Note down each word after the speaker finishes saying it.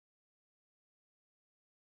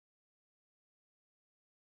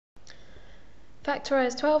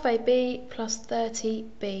Factorise 12ab plus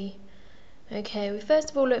 30b. Okay, we first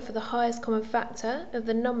of all look for the highest common factor of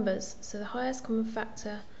the numbers. So the highest common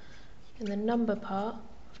factor in the number part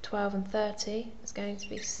of 12 and 30 is going to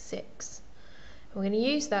be 6. And we're going to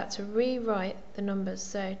use that to rewrite the numbers.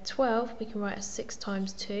 So 12 we can write as 6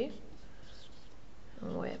 times 2.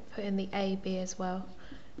 And we'll put in the AB as well,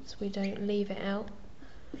 so we don't leave it out.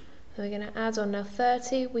 So we're going to add on now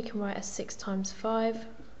 30, we can write as 6 times 5.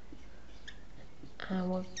 And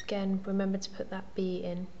we'll again remember to put that B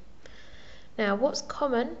in. Now what's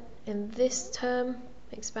common in this term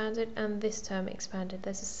expanded and this term expanded?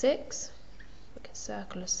 There's a 6, we can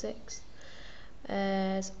circle a 6.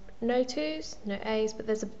 There's no 2's, no A's, but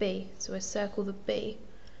there's a B, so we'll circle the B,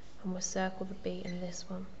 and we'll circle the B in this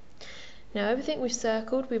one. Now everything we've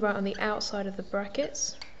circled we write on the outside of the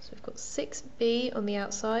brackets, so we've got 6B on the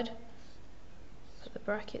outside, put the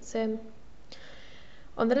brackets in.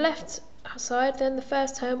 On the left side then, the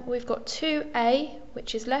first term, we've got 2a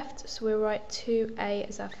which is left, so we'll write 2a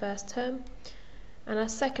as our first term, and our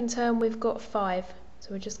second term we've got 5, so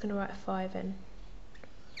we're just going to write a 5 in.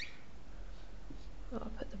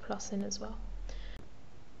 I'll put the plus in as well.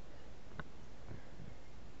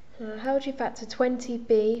 How would you factor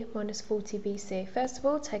 20b minus 40bc? First of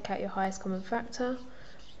all, take out your highest common factor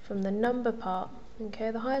from the number part.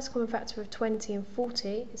 Okay, the highest common factor of 20 and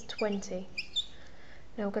 40 is 20.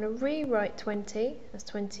 Now we're going to rewrite 20 as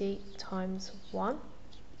 20 times 1,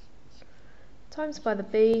 times by the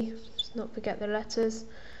b, just not forget the letters,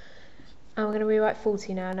 and we're going to rewrite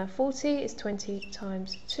 40 now. Now 40 is 20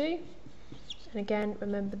 times 2, and again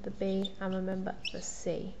remember the b and remember the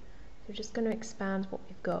c. We're just going to expand what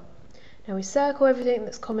we've got. Now we circle everything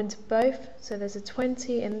that's common to both, so there's a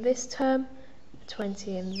 20 in this term, a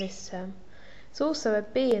 20 in this term. There's also a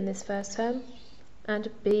b in this first term, and a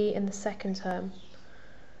b in the second term.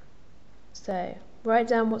 So write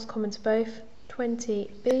down what's common to both,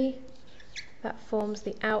 20b, that forms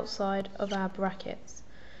the outside of our brackets.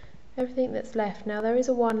 Everything that's left, now there is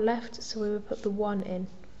a 1 left, so we will put the 1 in.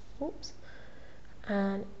 Oops.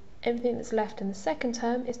 And everything that's left in the second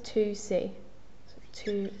term is 2c. So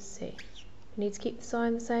 2c. We need to keep the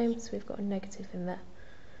sign the same, so we've got a negative in there.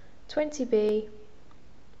 20b,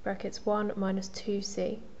 brackets 1 minus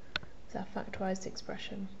 2c is our factorised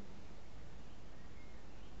expression.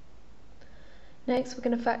 Next we're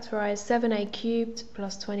going to factorise 7a cubed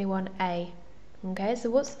plus 21a. Okay, so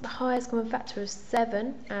what's the highest common factor of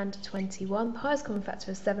 7 and 21? The highest common factor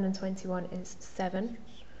of 7 and 21 is 7.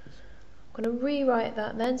 I'm going to rewrite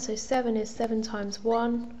that then, so 7 is 7 times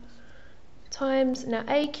 1 times, now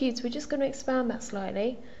a cubed, we're just going to expand that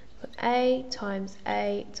slightly, but a times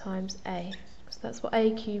a times a, so that's what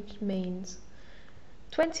a cubed means.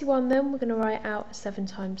 21 then we're going to write out as 7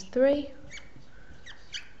 times 3,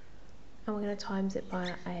 and we're going to times it by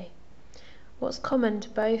our a. What's common to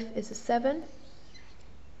both is a 7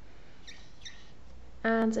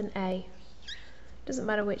 and an a. Doesn't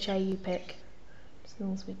matter which a you pick, as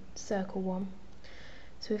long as we circle one.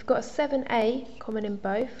 So we've got a 7a common in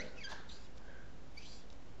both.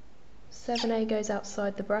 7a goes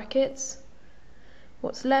outside the brackets.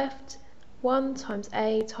 What's left? 1 times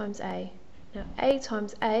a times a. Now a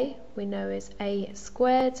times a we know is a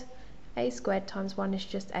squared. A squared times 1 is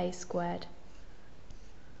just a squared.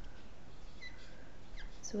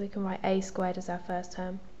 So we can write a squared as our first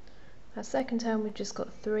term. Our second term we've just got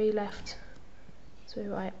 3 left, so we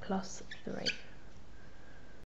write plus 3.